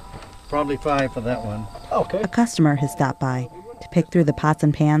are you? Probably fine for that one. Okay. A customer has stopped by to pick through the pots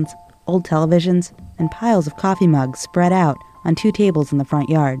and pans, old televisions, and piles of coffee mugs spread out on two tables in the front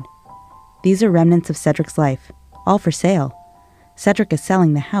yard. These are remnants of Cedric's life, all for sale. Cedric is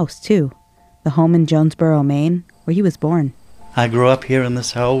selling the house, too, the home in Jonesboro, Maine, where he was born. I grew up here in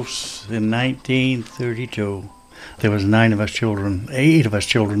this house in 1932. There was 8 of us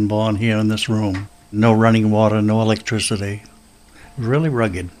children born here in this room. No running water, no electricity. Really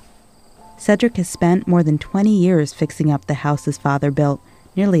rugged. Cedric has spent more than 20 years fixing up the house his father built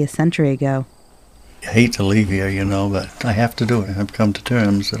nearly a century ago. I hate to leave here, but I have to do it. I've come to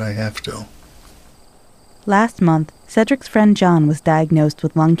terms that I have to. Last month, Cedric's friend John was diagnosed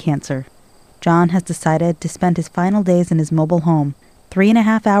with lung cancer. John has decided to spend his final days in his mobile home,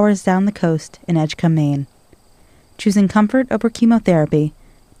 3.5 hours down the coast in Edgecombe, Maine. Choosing comfort over chemotherapy,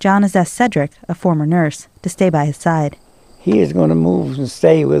 John has asked Cedric, a former nurse, to stay by his side. He is going to move and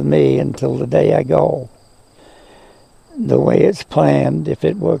stay with me until the day I go. The way it's planned, if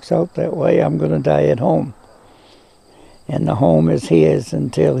it works out that way, I'm going to die at home. And the home is his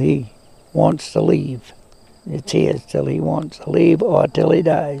until he wants to leave. It's his till he wants to leave or till he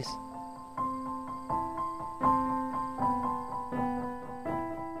dies.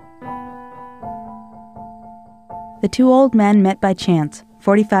 The two old men met by chance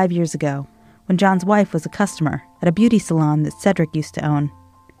 45 years ago, when John's wife was a customer at a beauty salon that Cedric used to own.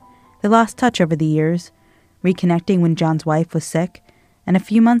 They lost touch over the years, reconnecting when John's wife was sick, and a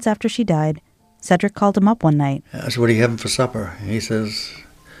few months after she died, Cedric called him up one night. I said, "What are you having for supper?" He says,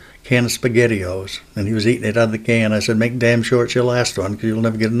 "Can of SpaghettiOs." And he was eating it out of the can. I said, "Make damn sure it's your last one, because you'll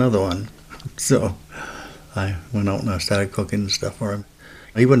never get another one." So I went out and I started cooking and stuff for him.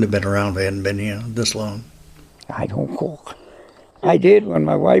 He wouldn't have been around if I hadn't been here this long. I don't cook. I did when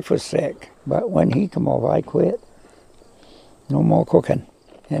my wife was sick, but when he come over, I quit. No more cooking.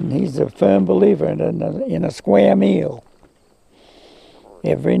 And he's a firm believer in a square meal.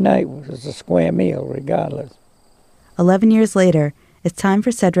 Every night was a square meal, regardless. 11 years later, it's time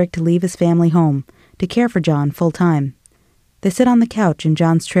for Cedric to leave his family home to care for John full-time. They sit on the couch in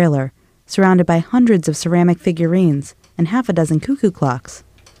John's trailer, surrounded by hundreds of ceramic figurines and half a dozen cuckoo clocks.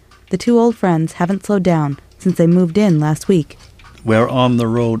 The two old friends haven't slowed down since they moved in last week. We're on the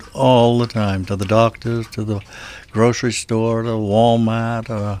road all the time, to the doctors, to the grocery store, to Walmart.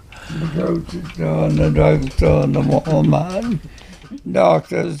 The grocery store and the drugstore and the Walmart.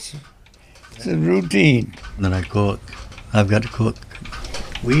 Doctors. It's a routine. And then I cook. I've got to cook.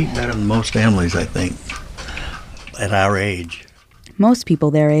 We eat better than most families, I think, at our age. Most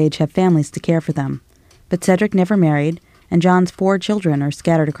people their age have families to care for them. But Cedric never married, and John's 4 children are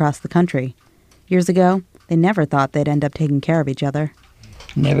scattered across the country. Years ago, they never thought they'd end up taking care of each other.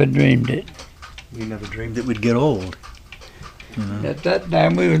 Never dreamed it. We never dreamed that we'd get old. At that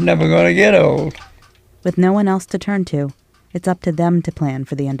time, we was never going to get old. With no one else to turn to, it's up to them to plan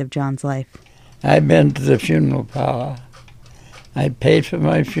for the end of John's life. I've been to the funeral parlor. I paid for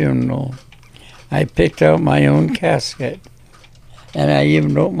my funeral. I picked out my own casket. And I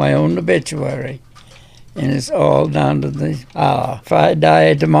even wrote my own obituary. And it's all down to the hour. If I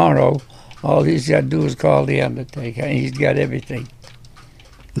die tomorrow, all he's got to do is call the undertaker, and he's got everything.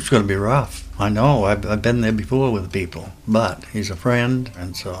 It's going to be rough. I know. I've been there before with people. But he's a friend,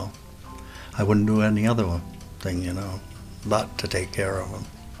 and so I wouldn't do any other thing, but to take care of him.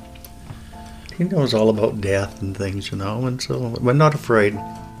 He knows all about death and things, and so we're not afraid.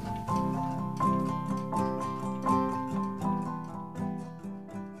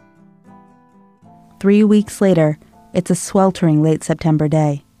 Three weeks later, it's a sweltering late September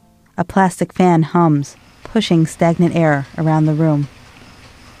day. A plastic fan hums, pushing stagnant air around the room.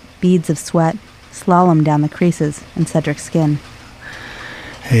 Beads of sweat slalom down the creases in Cedric's skin.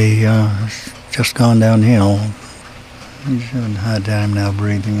 Hey, it's just gone downhill. He's having a hard time now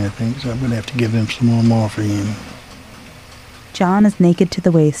breathing, I think, so I'm going to have to give him some more morphine. John is naked to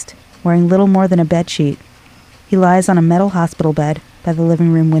the waist, wearing little more than a bedsheet. He lies on a metal hospital bed by the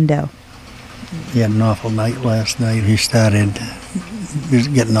living room window. He had an awful night last night. He was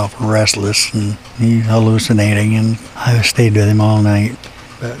getting awful restless, and he's hallucinating, and I stayed with him all night.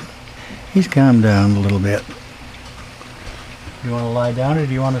 But he's calmed down a little bit. You want to lie down, or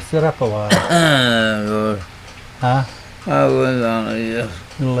do you want to sit up a while? Huh? I was on it, yeah.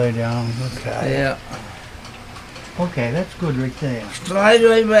 You'll lay down, okay. Yeah. Okay, that's good right there. Slide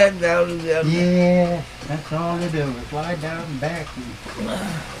right back down again. Yeah, that's all they do, is lie down and back.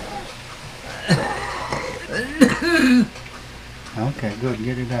 Okay, good,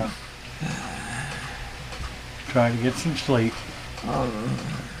 get it out. Try to get some sleep.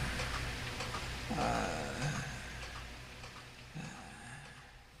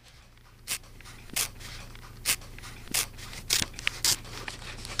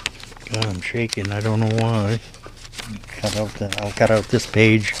 God, I'm shaking, I don't know why. I'll cut out this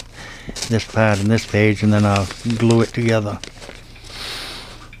page, this part and this page, and then I'll glue it together.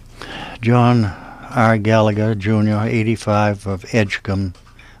 John R. Gallagher, Jr., 85, of Edgecombe,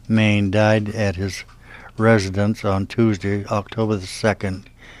 Maine, died at his residence on Tuesday, October the 2nd,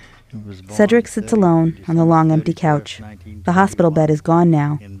 Cedric sits alone on the long empty couch. The hospital bed is gone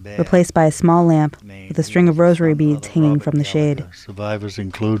now, replaced by a small lamp with a string of rosary beads hanging from the shade. Survivors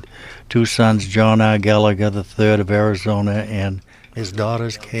include 2 sons, John R. Gallagher III of Arizona, and his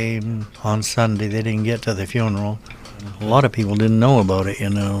daughters came on Sunday. They didn't get to the funeral. A lot of people didn't know about it,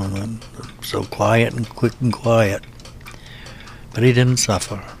 so quiet and quick and quiet. But he didn't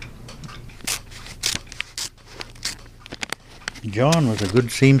suffer. John was a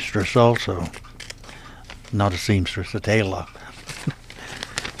good seamstress also. Not a seamstress, a tailor.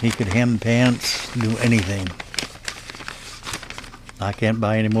 He could hem pants, do anything. I can't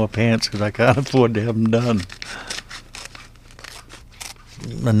buy any more pants because I can't afford to have them done.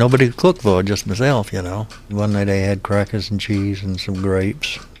 And nobody to cook for, just myself, One night I had crackers and cheese and some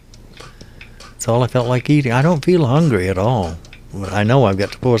grapes. That's all I felt like eating. I don't feel hungry at all. But I know I've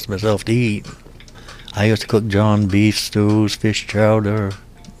got to force myself to eat. I used to cook John beef stews, fish chowder,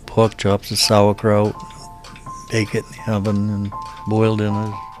 pork chops and sauerkraut, bake it in the oven and boil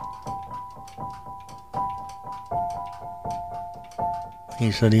dinners.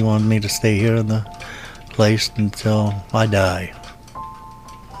 He said he wanted me to stay here in the place until I die.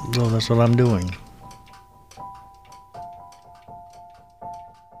 So that's what I'm doing.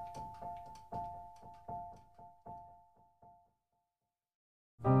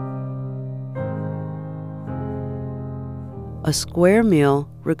 A Square Meal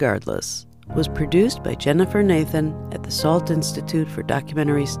Regardless was produced by Jennifer Nathan at the Salt Institute for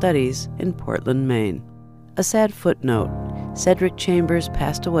Documentary Studies in Portland, Maine. A sad footnote, Cedric Chambers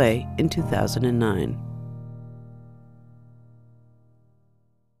passed away in 2009.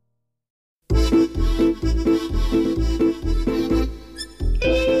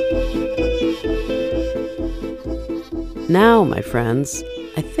 Now, my friends,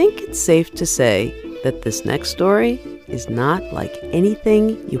 I think it's safe to say that this next story is not like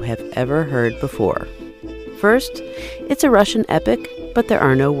anything you have ever heard before. First, it's a Russian epic, but there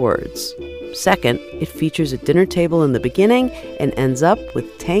are no words. Second, it features a dinner table in the beginning and ends up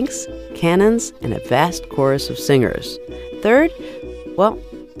with tanks, cannons, and a vast chorus of singers. Third, well,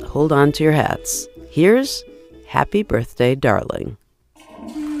 hold on to your hats. Here's Happy Birthday, Darling.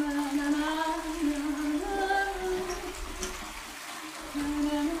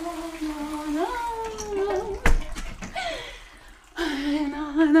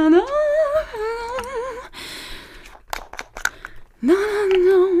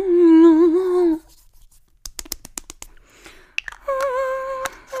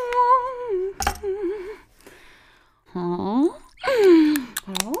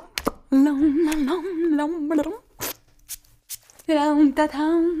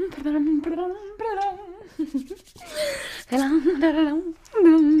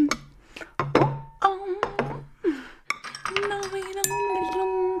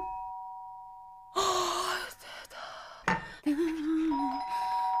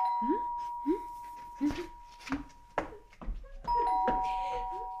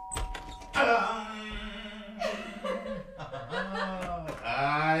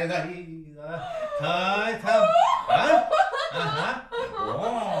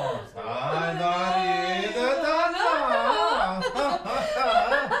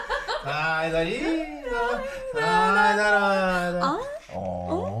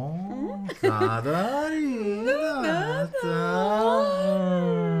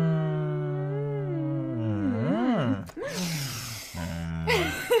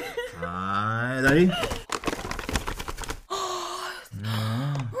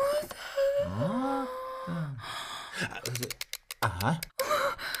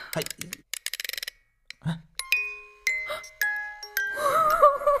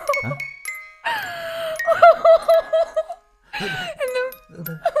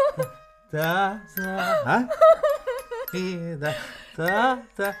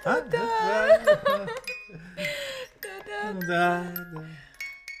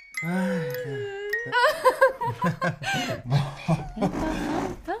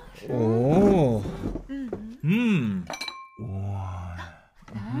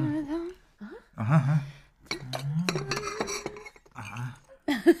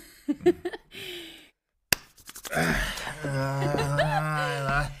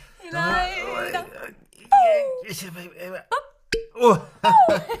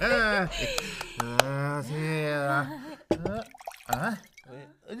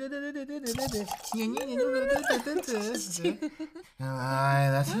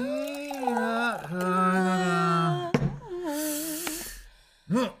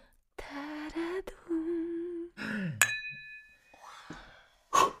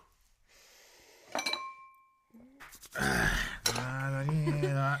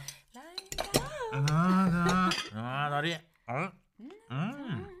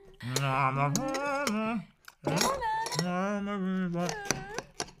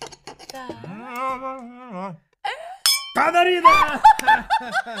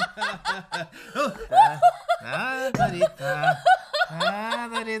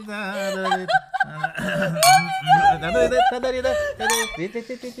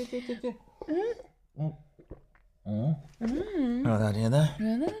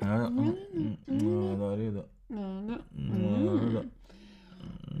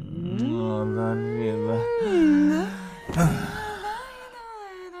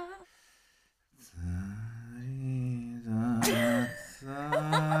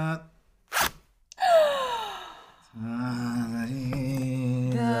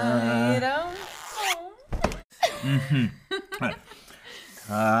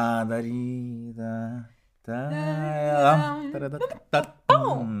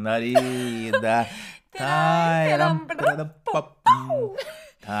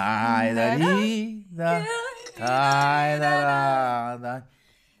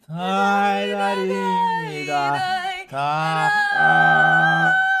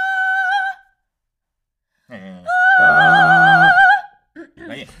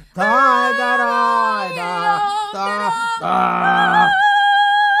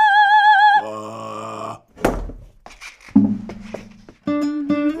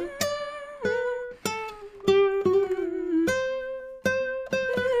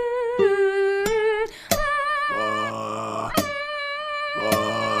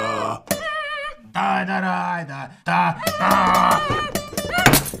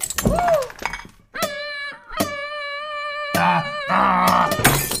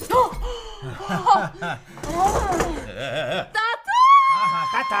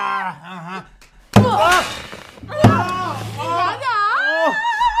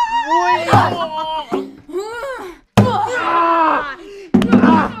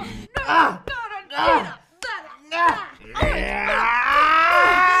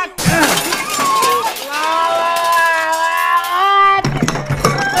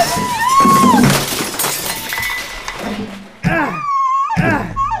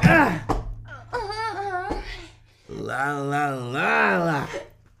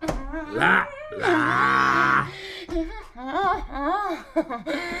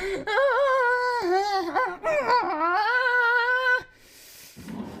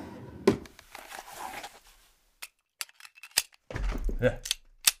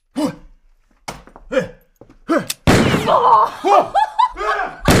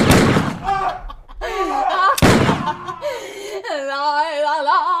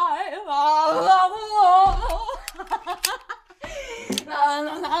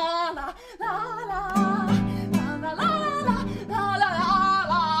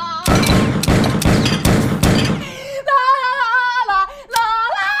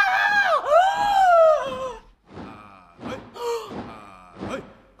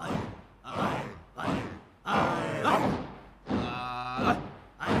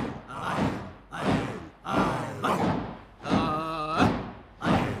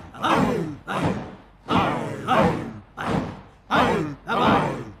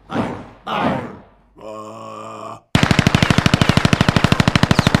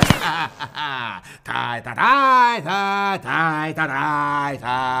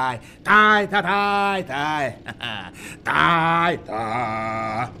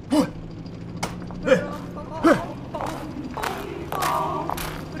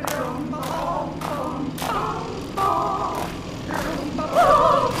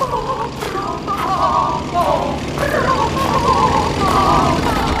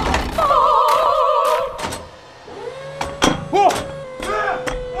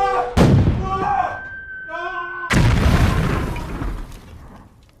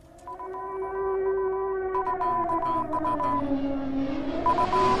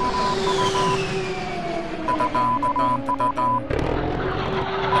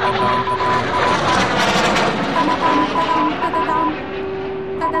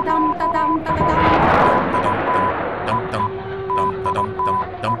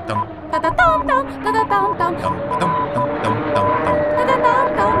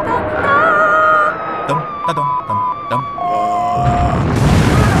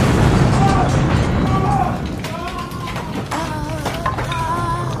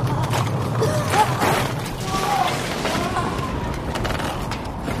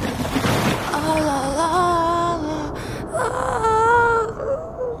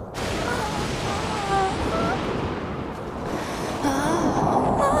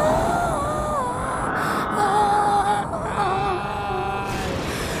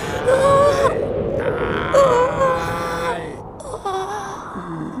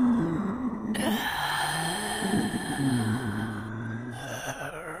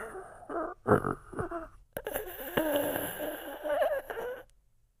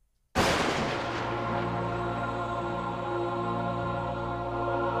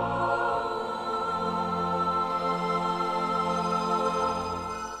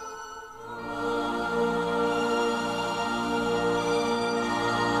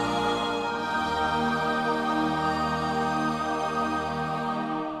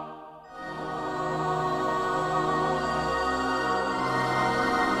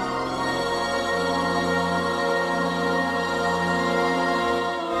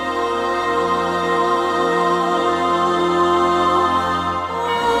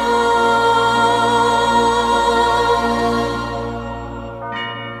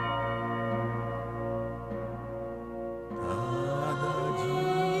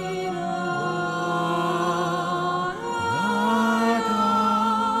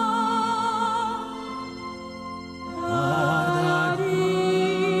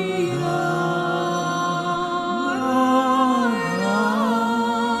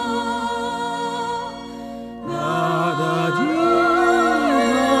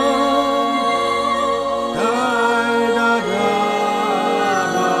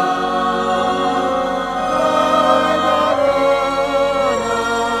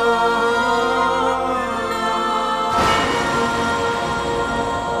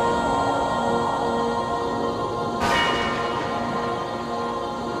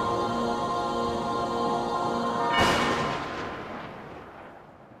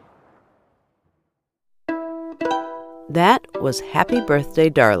 That was Happy Birthday,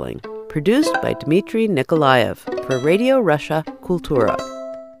 Darling, produced by Dmitry Nikolaev for Radio Russia Kultura.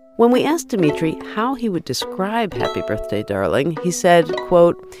 When we asked Dmitry how he would describe Happy Birthday, Darling, he said,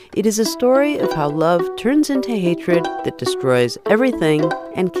 quote, "It is a story of how love turns into hatred that destroys everything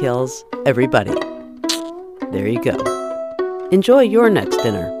and kills everybody." There you go. Enjoy your next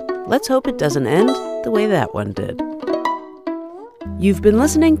dinner. Let's hope it doesn't end the way that one did. You've been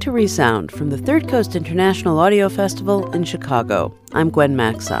listening to Resound from the Third Coast International Audio Festival in Chicago. I'm Gwen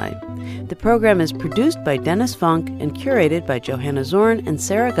Macsai. The program is produced by Dennis Funk and curated by Johanna Zorn and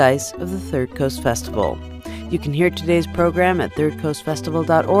Sarah Geis of the Third Coast Festival. You can hear today's program at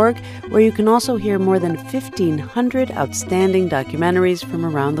thirdcoastfestival.org, where you can also hear more than 1,500 outstanding documentaries from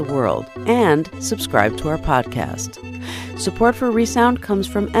around the world, and subscribe to our podcast. Support for Resound comes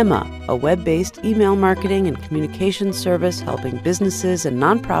from Emma, a web-based email marketing and communications service helping businesses and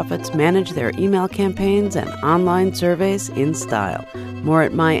nonprofits manage their email campaigns and online surveys in style. More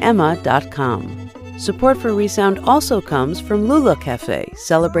at myemma.com. Support for Resound also comes from Lula Cafe,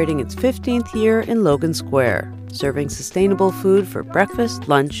 celebrating its 15th year in Logan Square, serving sustainable food for breakfast,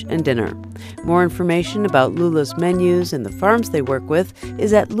 lunch, and dinner. More information about Lula's menus and the farms they work with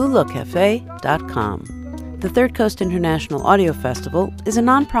is at lulacafe.com. The Third Coast International Audio Festival is a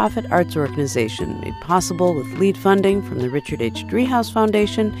nonprofit arts organization made possible with lead funding from the Richard H. Driehaus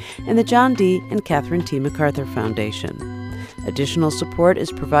Foundation and the John D. and Catherine T. MacArthur Foundation. Additional support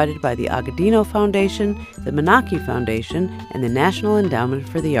is provided by the Agudino Foundation, the Menaki Foundation, and the National Endowment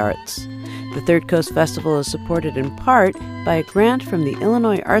for the Arts. The Third Coast Festival is supported in part by a grant from the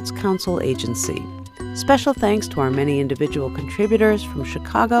Illinois Arts Council Agency. Special thanks to our many individual contributors from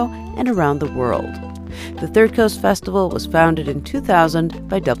Chicago and around the world. The Third Coast Festival was founded in 2000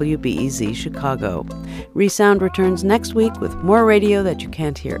 by WBEZ Chicago. Resound returns next week with more radio that you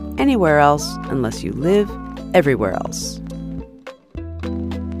can't hear anywhere else unless you live everywhere else.